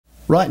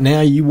Right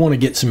now you want to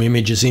get some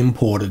images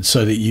imported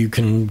so that you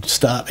can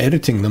start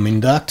editing them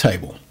in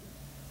Darktable.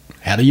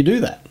 How do you do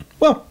that?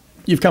 Well,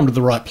 you've come to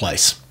the right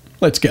place.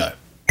 Let's go.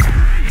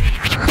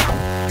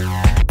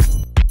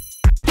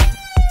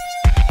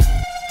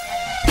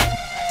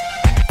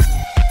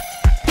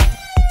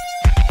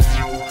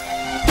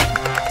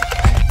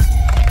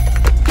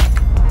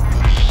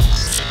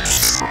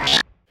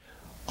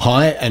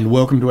 Hi, and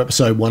welcome to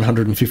episode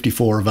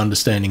 154 of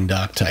Understanding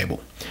Darktable.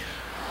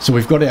 So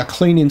we've got our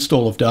clean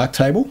install of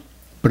Darktable,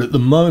 but at the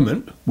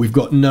moment we've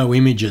got no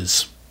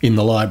images in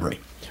the library.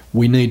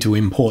 We need to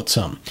import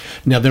some.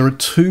 Now there are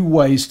two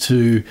ways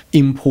to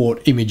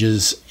import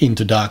images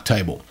into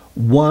Darktable.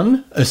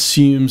 One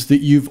assumes that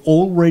you've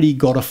already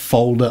got a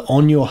folder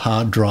on your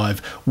hard drive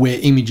where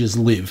images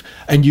live,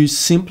 and you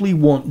simply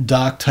want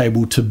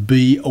Darktable to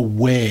be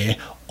aware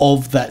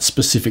of that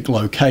specific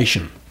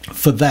location.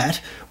 For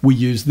that, we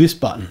use this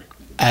button,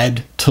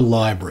 Add to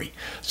Library.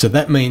 So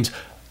that means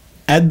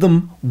add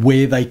them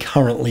where they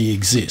currently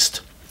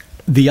exist.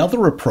 The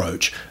other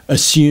approach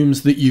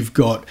assumes that you've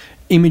got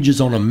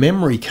images on a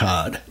memory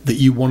card that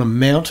you want to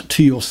mount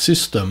to your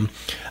system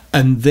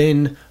and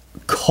then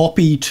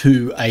copy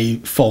to a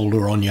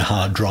folder on your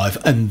hard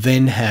drive and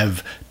then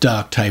have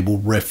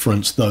Darktable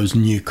reference those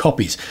new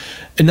copies.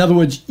 In other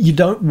words, you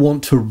don't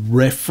want to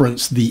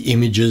reference the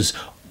images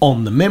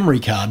on the memory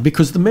card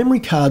because the memory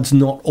card's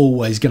not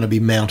always going to be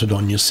mounted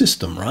on your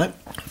system, right?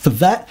 For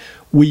that,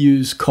 we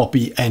use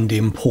copy and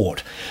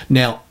import.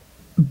 Now,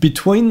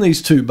 between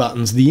these two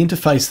buttons, the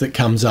interface that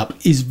comes up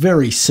is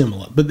very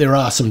similar, but there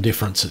are some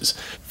differences.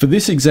 For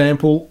this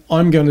example,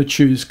 I'm going to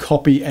choose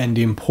copy and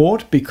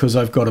import because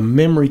I've got a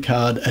memory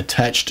card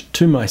attached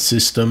to my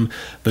system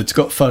that's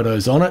got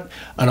photos on it,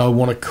 and I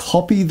want to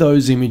copy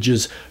those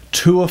images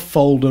to a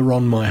folder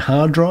on my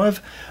hard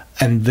drive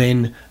and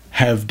then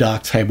have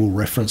Darktable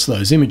reference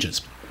those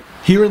images.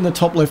 Here in the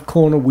top left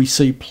corner, we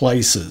see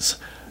places.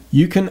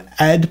 You can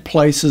add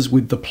places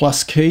with the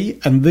plus key,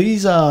 and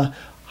these are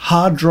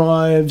hard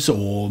drives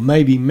or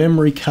maybe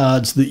memory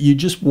cards that you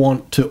just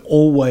want to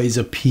always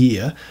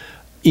appear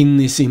in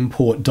this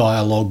import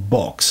dialog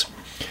box.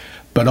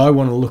 But I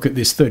want to look at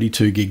this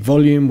 32 gig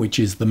volume, which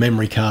is the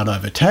memory card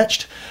I've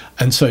attached.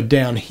 And so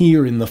down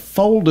here in the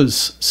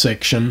folders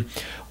section,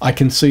 I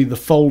can see the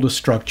folder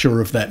structure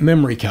of that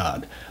memory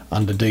card.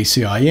 Under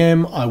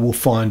DCIM, I will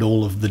find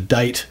all of the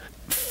date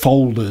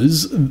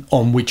folders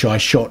on which I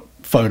shot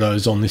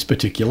photos on this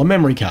particular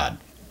memory card.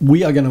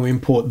 We are going to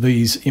import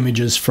these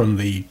images from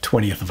the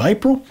 20th of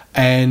April,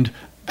 and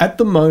at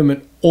the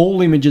moment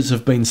all images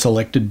have been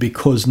selected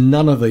because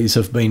none of these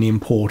have been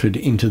imported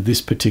into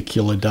this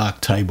particular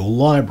Darktable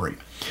library.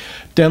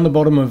 Down the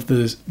bottom of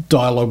the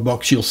dialog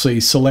box you'll see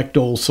select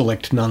all,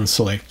 select none,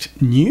 select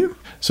new.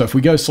 So if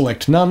we go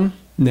select none,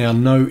 now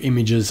no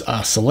images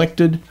are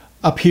selected.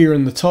 Up here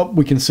in the top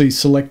we can see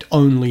select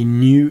only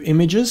new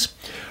images.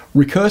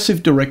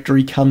 Recursive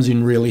directory comes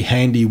in really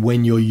handy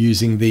when you're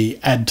using the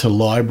add to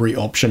library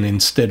option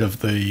instead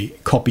of the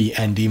copy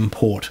and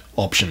import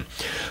option.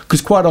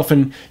 Because quite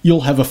often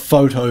you'll have a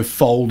photo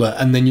folder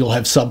and then you'll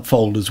have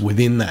subfolders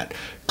within that.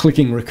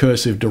 Clicking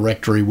recursive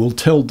directory will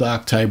tell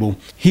Darktable,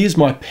 here's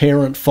my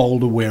parent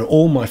folder where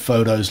all my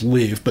photos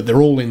live, but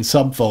they're all in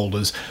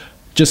subfolders.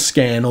 Just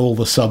scan all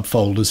the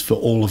subfolders for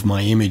all of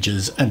my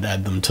images and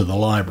add them to the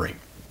library.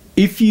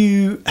 If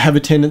you have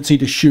a tendency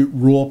to shoot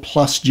RAW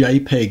plus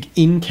JPEG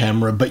in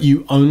camera, but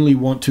you only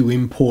want to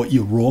import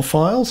your RAW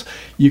files,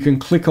 you can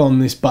click on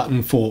this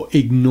button for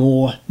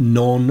Ignore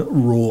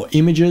Non-RAW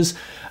Images,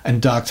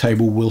 and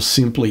Darktable will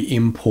simply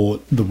import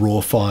the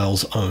RAW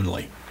files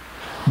only.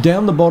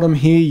 Down the bottom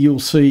here, you'll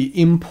see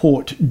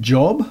Import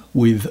Job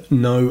with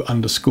no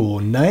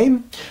underscore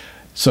name.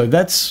 So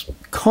that's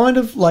kind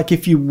of like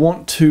if you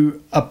want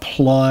to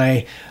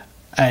apply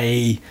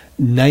a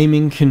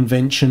naming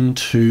convention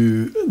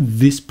to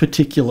this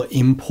particular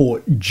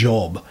import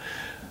job.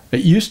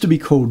 It used to be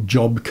called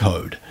job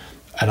code,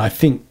 and I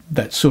think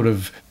that sort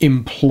of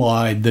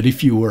implied that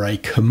if you were a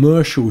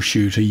commercial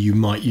shooter you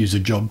might use a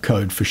job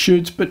code for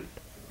shoots, but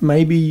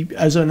maybe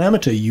as an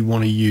amateur you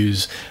want to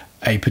use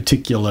a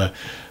particular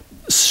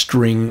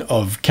string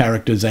of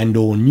characters and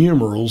or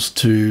numerals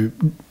to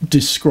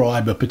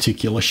describe a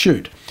particular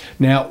shoot.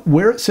 Now,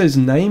 where it says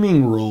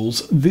naming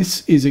rules,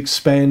 this is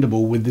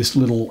expandable with this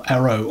little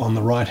arrow on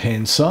the right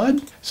hand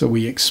side. So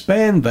we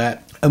expand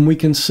that and we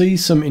can see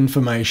some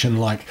information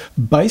like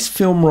base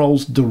film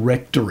rolls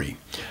directory.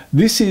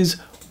 This is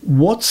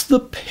what's the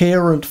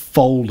parent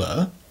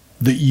folder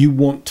that you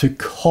want to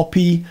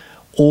copy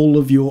all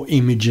of your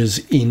images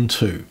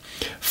into.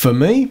 For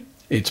me,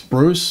 it's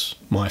Bruce,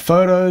 my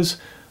photos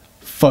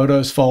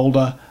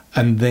folder,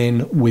 and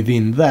then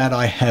within that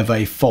I have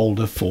a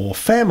folder for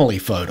family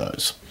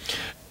photos.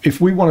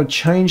 If we want to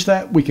change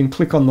that, we can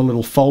click on the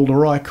little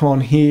folder icon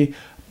here,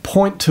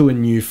 point to a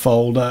new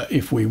folder.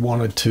 If we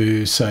wanted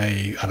to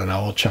say, I don't know,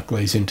 I'll chuck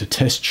these into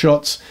test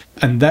shots,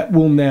 and that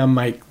will now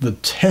make the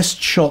test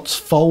shots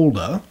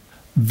folder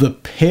the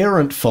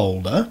parent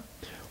folder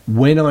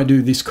when I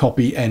do this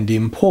copy and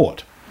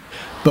import.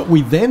 But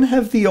we then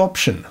have the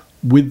option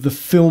with the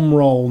film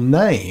roll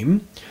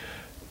name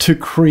to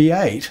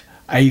create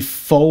a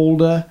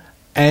folder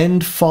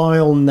and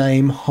file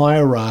name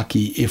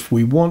hierarchy if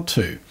we want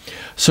to.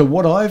 So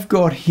what I've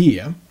got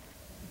here,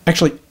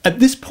 actually at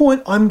this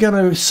point I'm going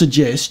to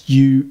suggest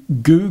you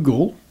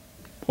Google,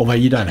 although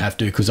you don't have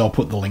to because I'll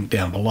put the link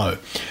down below,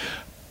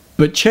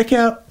 but check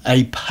out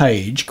a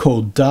page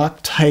called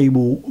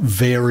Darktable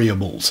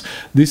Variables.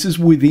 This is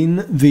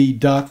within the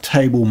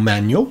Darktable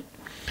manual.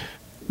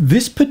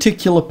 This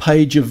particular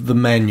page of the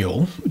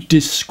manual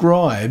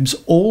describes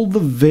all the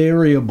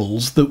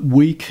variables that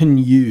we can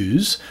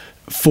use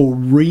for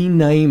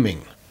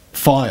renaming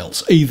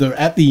files, either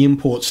at the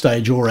import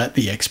stage or at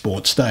the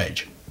export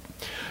stage.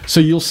 So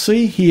you'll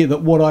see here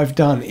that what I've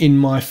done in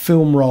my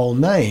film roll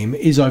name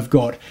is I've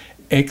got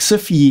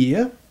exif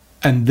year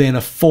and then a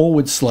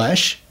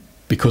 /,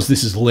 because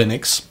this is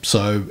Linux,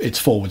 so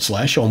it's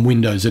 /. On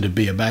Windows it'd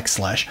be a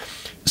 /.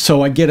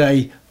 So I get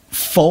a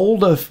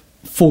folder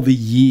for the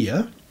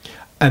year,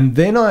 and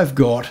then I've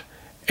got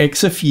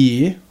exif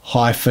year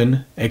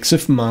hyphen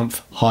exif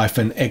month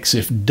hyphen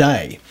exif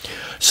day.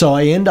 So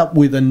I end up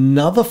with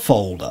another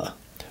folder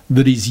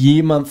that is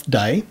year, month,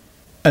 day,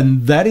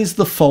 and that is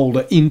the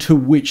folder into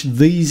which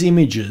these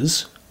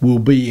images will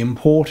be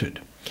imported.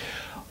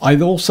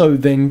 I've also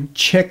then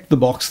checked the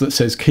box that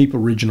says keep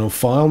original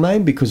file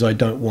name because I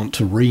don't want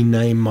to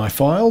rename my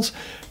files.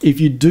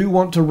 If you do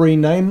want to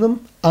rename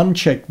them,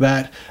 uncheck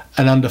that,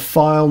 and under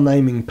file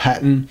naming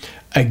pattern,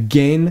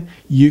 again,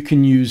 you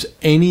can use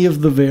any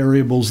of the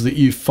variables that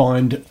you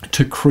find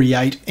to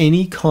create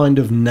any kind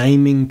of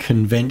naming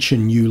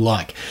convention you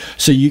like.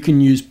 So you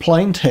can use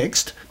plain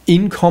text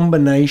in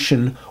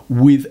combination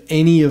with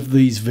any of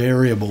these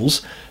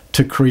variables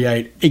to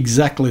create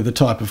exactly the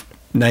type of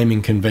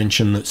naming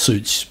convention that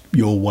suits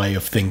your way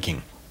of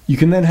thinking. You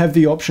can then have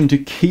the option to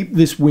keep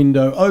this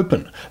window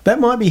open. That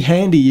might be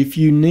handy if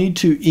you need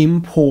to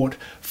import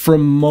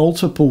from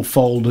multiple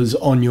folders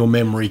on your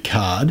memory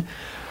card,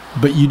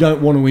 but you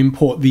don't want to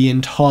import the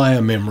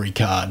entire memory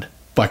card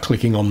by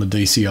clicking on the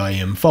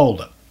DCIM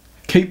folder.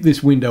 Keep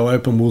this window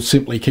open will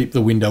simply keep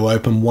the window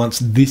open once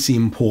this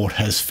import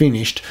has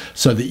finished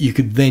so that you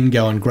could then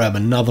go and grab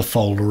another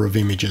folder of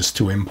images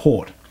to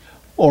import.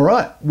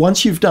 Alright,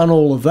 once you've done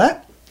all of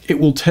that, it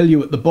will tell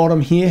you at the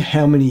bottom here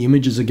how many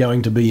images are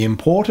going to be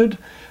imported.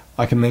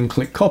 I can then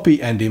click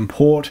copy and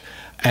import,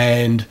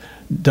 and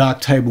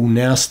Darktable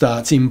now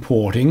starts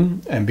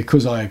importing, and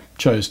because I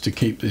chose to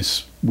keep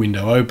this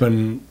window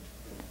open,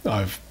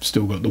 I've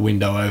still got the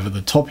window over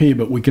the top here,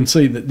 but we can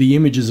see that the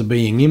images are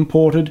being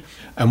imported,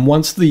 and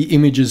once the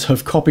images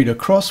have copied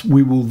across,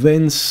 we will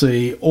then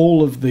see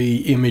all of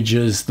the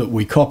images that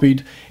we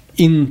copied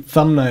in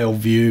thumbnail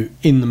view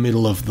in the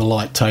middle of the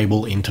light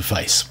table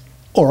interface.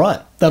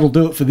 Alright, that'll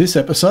do it for this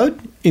episode.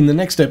 In the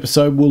next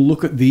episode, we'll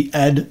look at the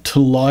Add to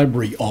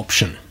Library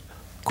option.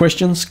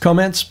 Questions,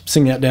 comments,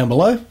 sing out down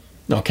below.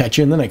 I'll catch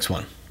you in the next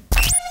one.